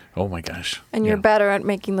 Oh my gosh. And you're better at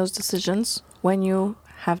making those decisions when you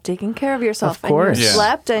have taken care of yourself. Of course. And you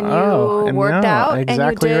slept and you worked out exactly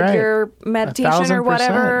and you did right. your meditation or 1,000%,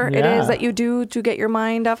 whatever it is that you do to get your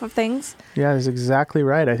mind off of things. Yeah, that's exactly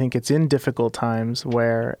right. I think it's in difficult times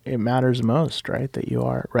where it matters most, right? That you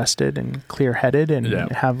are rested and clear-headed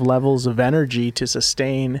and have levels of energy to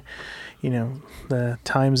sustain, the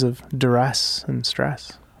times of duress and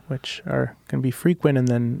stress, which can be frequent and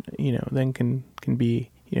then, then can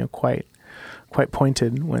be, quite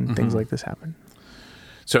pointed when things like this happen.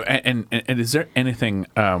 So, and is there anything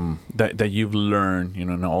that you've learned,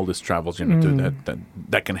 in all these travels,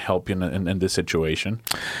 that can help you in this situation?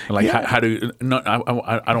 Like, how do you,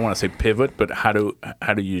 I don't want to say pivot, but how do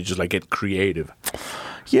you just like get creative?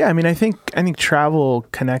 Yeah, I mean, I think travel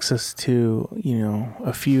connects us to,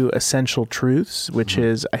 a few essential truths, which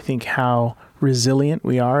is, I think, how resilient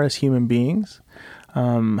we are as human beings,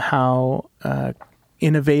 how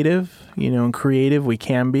innovative, and creative we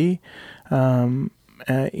can be,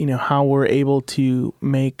 how we're able to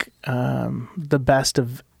make the best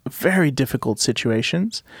of very difficult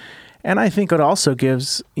situations. And I think it also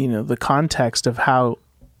gives, the context of how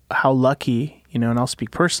lucky, and I'll speak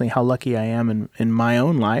personally, how lucky I am in my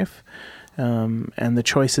own life, and the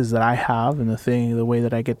choices that I have and the way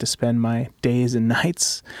that I get to spend my days and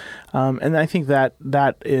nights. And I think that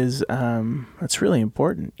is, that's really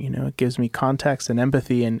important. It gives me context and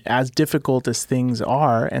empathy, and as difficult as things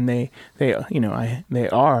are, and they are,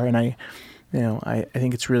 and I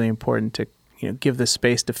think it's really important to, give the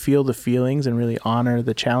space to feel the feelings and really honor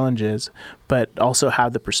the challenges, but also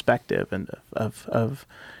have the perspective and of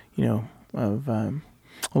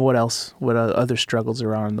what other struggles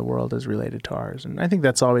there are in the world as related to ours. And I think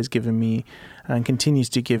that's always given me and continues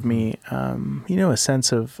to give me, a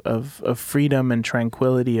sense of freedom and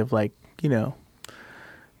tranquility of like,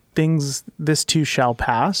 things, this too shall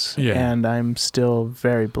pass. Yeah. And I'm still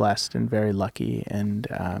very blessed and very lucky. And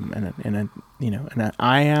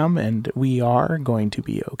I am, and we are going to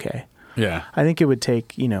be okay. Yeah. I think it would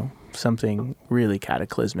take, something really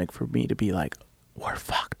cataclysmic for me to be like, we're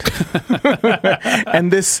fucked.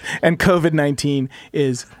 and COVID-19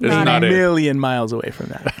 is a million miles away from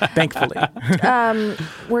that, thankfully.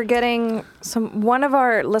 We're getting one of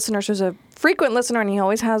our listeners who's a frequent listener, and he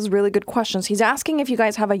always has really good questions. He's asking if you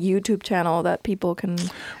guys have a YouTube channel that people can...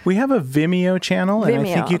 We have a Vimeo channel, and I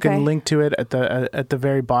think you can link to it at the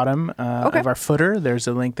very bottom of our footer. There's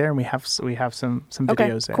a link there, and we have some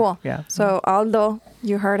videos there. Cool. Yeah. So Aldo,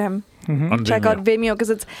 you heard him. Mm-hmm. Check out Vimeo, because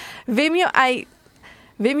it's Vimeo.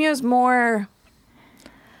 Vimeo is more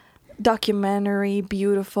documentary,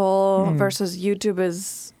 beautiful, versus YouTube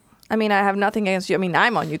is... I mean, I have nothing against you. I mean,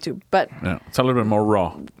 I'm on YouTube, but... Yeah, it's a little bit more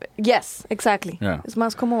raw. Yes, exactly. Yeah. It's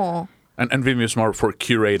más como... And Vimeo is more for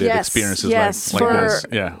curated experiences like this.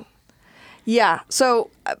 Yeah. Yeah. So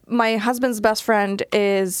my husband's best friend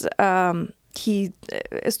is... he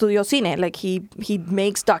estudió cine. Like, he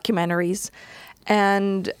makes documentaries.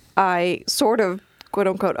 And I sort of, quote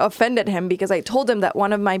unquote, offended him because I told him that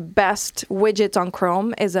one of my best widgets on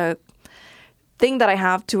Chrome is a thing that I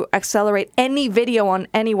have to accelerate any video on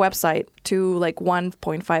any website to like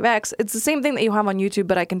 1.5x. It's the same thing that you have on YouTube,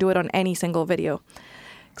 but I can do it on any single video.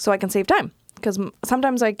 So I can save time, because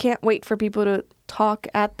sometimes I can't wait for people to talk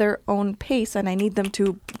at their own pace and I need them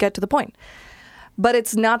to get to the point. But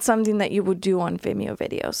it's not something that you would do on Vimeo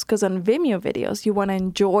videos, because on Vimeo videos, you want to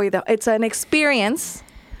enjoy it's an experience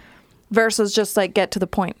versus just like get to the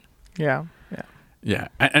point. Yeah. Yeah,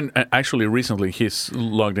 and actually recently he's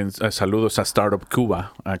logged in Saludos a Startup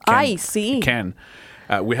Cuba. I see. Ken.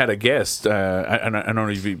 We had a guest, I don't know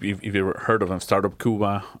if you've ever heard of him, Startup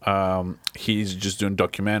Cuba. He's just doing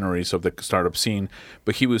documentaries of the startup scene,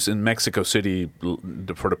 but he was in Mexico City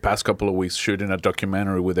for the past couple of weeks shooting a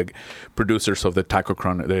documentary with the producers of the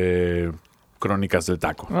Crónicas del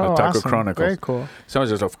Taco, the Taco awesome. Chronicles. Very cool. So I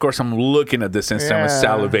was just, of course, I'm looking at this and I'm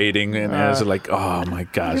salivating, and I was like, oh my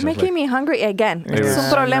gosh. You're making me hungry again. It's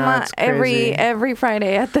un problema every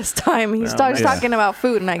Friday at this time. He starts talking about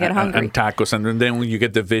food and I get hungry. And tacos, and then when you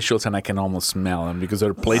get the visuals and I can almost smell them, because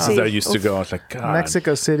there are places that I used to go. I was like, God.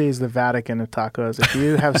 Mexico City is the Vatican of tacos. If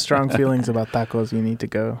you have strong feelings about tacos, you need to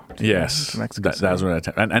go to Mexico City. That's what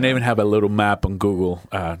and I even have a little map on Google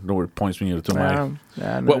where it points me to my...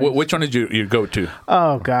 which one did you go to?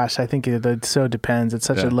 Oh gosh, I think it so depends. It's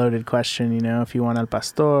such a loaded question, if you want al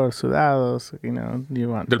pastor, sudados, you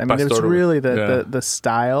want. It's really the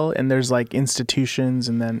style, and there's like institutions,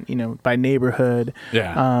 and then by neighborhood.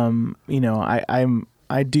 Yeah.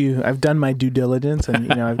 I've done my due diligence,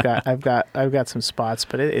 and I've got some spots,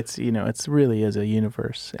 but it's really is a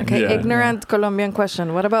universe. Okay, ignorant Colombian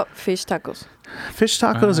question. What about fish tacos? Fish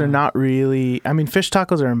tacos are not really. I mean, fish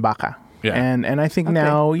tacos are in Baja. Yeah. And I think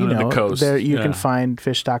now, the coast. There you can find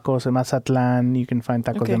fish tacos in Mazatlan. You can find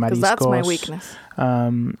tacos de mariscos. That's my weakness.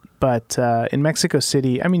 But in Mexico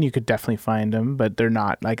City, I mean, you could definitely find them, but they're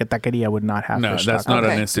not, like a taqueria would not have fish tacos. No, that's not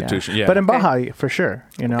an institution. Yeah. But in Baja, for sure.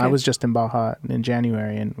 I was just in Baja in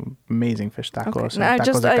January, and amazing fish tacos. No,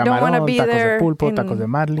 tacos de camarón, I don't want to be tacos there. Tacos de pulpo, tacos de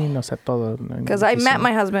marlin, todo. Because I met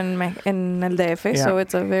my husband in El DF, so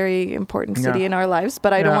it's a very important city in our lives.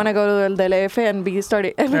 But I don't want to go to El DF and be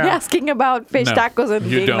asking about fish tacos and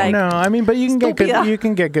being like, no, I mean, but you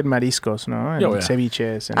can get good mariscos, no? And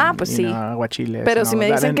ceviches and aguachiles. Pero si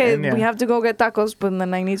me dicen que we have to go get tacos, but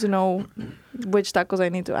then I need to know which tacos I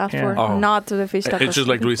need to ask for, not the fish tacos. It's just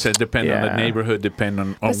like Luis said, depend on the neighborhood, depend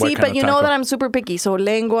on what kind of but you know that I'm super picky, so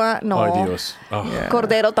lengua, no. Oh, Dios. Oh. Yeah.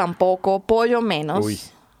 Cordero tampoco, pollo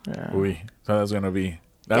menos. Uy. So that's gonna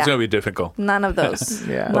be difficult. None of those.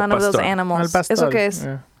 None of those animals. ¿Eso qué es?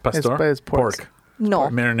 Yeah. Pastor? Es pork. No.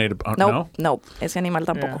 Marinated. No. Ese animal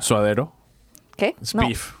tampoco. Suadero? ¿Qué? It's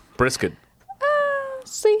beef. Brisket.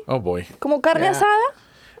 Sí. Oh boy. ¿Como carne asada?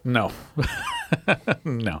 No.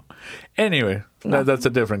 No. Anyway, that's a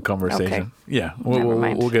different conversation. Okay. Yeah,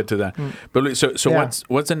 we'll get to that. But so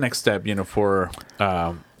what's the next step, for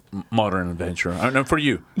modern adventure, and for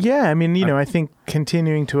you? Yeah, I mean, I think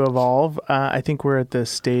continuing to evolve. I think we're at the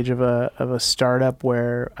stage of a startup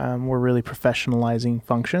where we're really professionalizing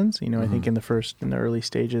functions. I think in the early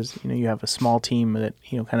stages, you have a small team that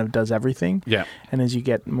kind of does everything. Yeah. And as you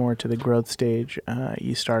get more to the growth stage,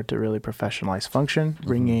 you start to really professionalize function,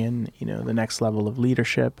 bring in the next level of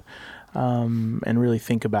leadership. And really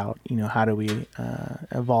think about, how do we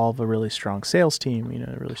evolve a really strong sales team,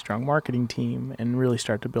 a really strong marketing team, and really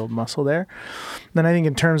start to build muscle there. Then I think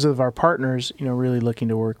in terms of our partners, really looking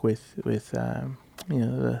to work with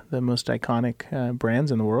the most iconic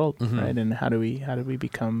brands in the world, right? And how do we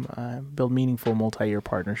become build meaningful multi-year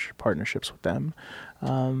partnerships with them?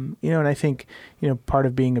 And I think part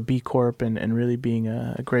of being a B Corp and really being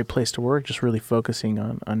a great place to work, just really focusing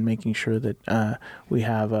on making sure that we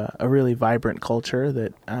have a really vibrant culture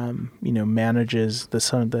that manages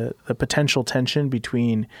the potential tension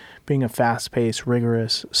between being a fast-paced,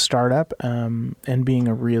 rigorous startup and being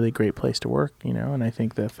a really great place to work. And I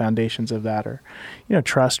think the foundations of that are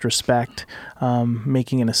trust, respect,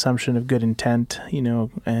 making an assumption of good intent,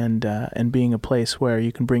 and being a place where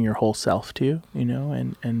you can bring your whole self to,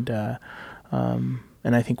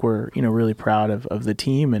 and I think we're really proud of the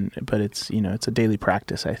team, but it's it's a daily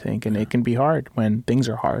practice, I think, and it can be hard when things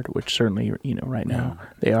are hard, which certainly right now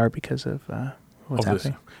they are because of what's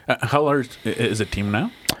happening. How large is the team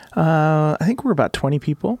now? I think we're about 20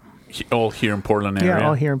 people. All here in Portland area? Yeah,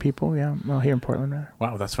 all here in Portland area.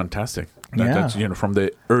 Wow, that's fantastic. That's from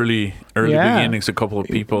the early beginnings, a couple of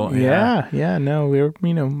people. No, we're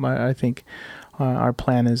I think our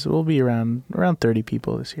plan is we'll be around 30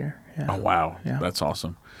 people this year. Yeah. Oh wow, that's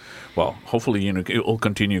awesome. Well, hopefully it will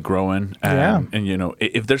continue growing. And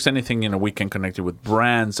if there's anything we can connect it with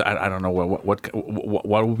brands, I don't know what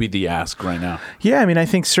would be the ask right now. Yeah, I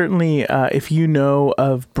think certainly if you know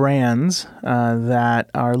of brands that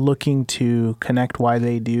are looking to connect why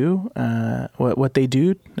they do what they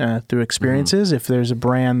do through experiences, if there's a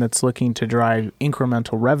brand that's looking to drive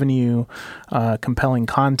incremental revenue, compelling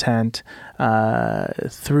content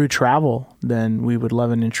through travel, then we would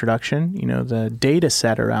love an introduction. The data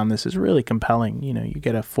set around this is really compelling. You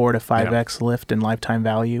get a 4 to 5x lift in lifetime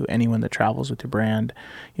value. Anyone that travels with your brand,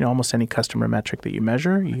 almost any customer metric that you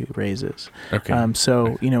measure, you raises. Okay.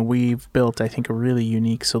 We've built, I think, a really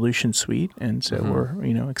unique solution suite, and so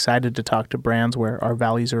we're excited to talk to brands where our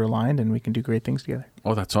values are aligned and we can do great things together.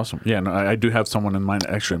 Oh, that's awesome. Yeah, no, I do have someone in mind.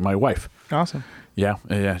 Actually, my wife. Awesome. Yeah.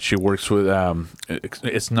 She works with.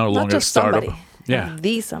 It's no longer a startup. Somebody. Yeah,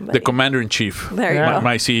 somebody. The commander-in-chief. There you go.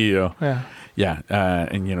 My CEO. Yeah. Yeah,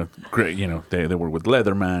 and great. They work with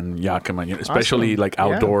Leatherman, Yakima, especially like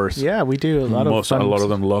outdoors. Yeah, we do a lot of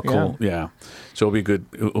them local. Yeah. So it'll be good.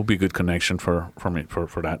 It'll be a good connection for me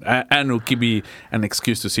for that, and it'll be an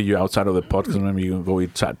excuse to see you outside of the pod because maybe you can go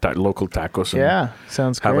eat local tacos. And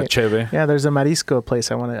sounds great. Have a cheve. Yeah, there's a marisco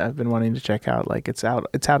place I've been wanting to check out. Like it's out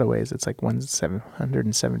of ways. It's like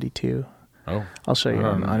 172. Oh, I'll show you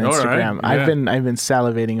on Instagram. Right. Yeah. I've been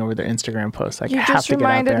salivating over their Instagram posts. Like, you have just to get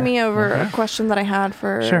out there. reminded me of a question that I had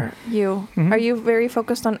for you. Mm-hmm. Are you very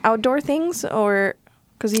focused on outdoor things, or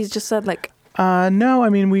because he's just said like? No,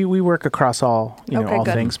 we work across all all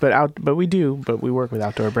good. things, but we work with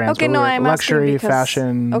outdoor brands. Okay, no, I'm luxury, asking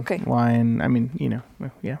fashion, wine.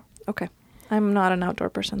 Yeah. Okay. I'm not an outdoor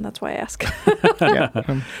person. That's why I ask.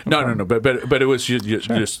 No. But it was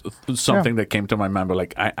just something that came to my mind. But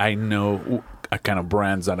like I know a kind of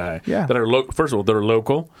brands that are first of all, they're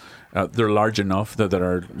local. They're large enough that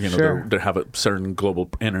are they have a certain global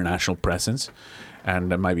international presence.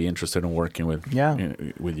 And I might be interested in working with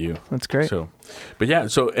you. That's great. So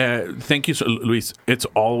thank you, Luis. It's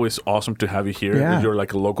always awesome to have you here. Yeah. You're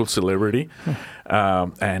like a local celebrity,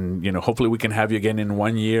 and hopefully we can have you again in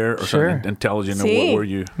 1 year or something and tell us what were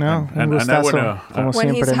you. No, and I want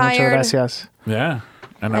when he's hired. Yeah.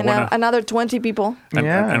 And another 20 people.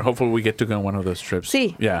 And hopefully we get to go on one of those trips.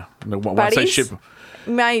 Sí. Yeah. Once I ship.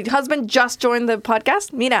 My husband just joined the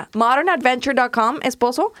podcast. Mira, modernadventure.com,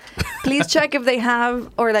 esposo. Please check if they have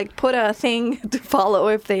or like put a thing to follow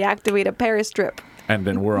if they activate a Paris trip. And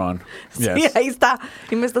then we're on. Yes. Sí, ahí está.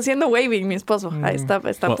 Y me está haciendo waving, mi esposo. Ahí está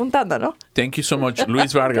apuntando, ¿no? Thank you so much,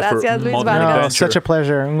 Luis Vargas. Gracias, Luis Vargas. Vargas. No, such a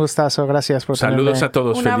pleasure. Un gustazo. Gracias por tenerme. Saludos a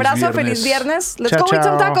todos. Un abrazo. Feliz viernes. Let's go eat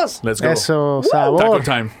some tacos. Let's go. Eso, sabor. Taco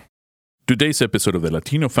time. Today's episode of the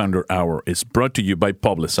Latino Founder Hour is brought to you by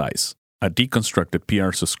Publicize, a deconstructed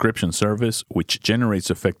PR subscription service which generates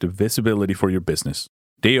effective visibility for your business.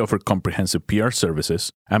 They offer comprehensive PR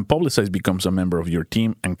services, and Publicize becomes a member of your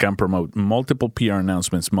team and can promote multiple PR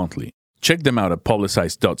announcements monthly. Check them out at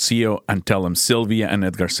publicize.co and tell them Sylvia and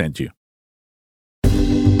Edgar sent you.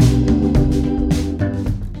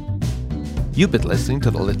 You've been listening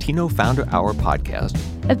to the Latino Founder Hour podcast.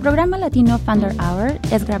 El programa Latino Founder Hour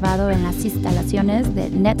es grabado en las instalaciones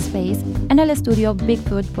de NetSpace en el estudio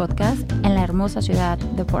Bigfoot Podcast en la hermosa ciudad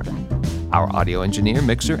de Portland. Our audio engineer,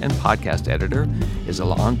 mixer, and podcast editor is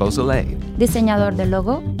Alain Beausoleil. Diseñador de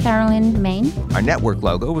logo, Carolyn Main. Our network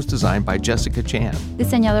logo was designed by Jessica Chan.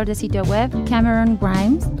 Diseñador de sitio web, Cameron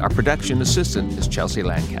Grimes. Our production assistant is Chelsea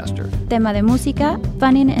Lancaster. Tema de música,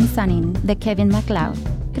 Funnin' and Sunning, de Kevin MacLeod.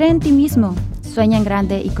 Cree en ti mismo. Sueña en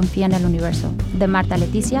grande y confía en el universo, de Marta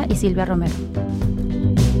Leticia y Silvia Romero.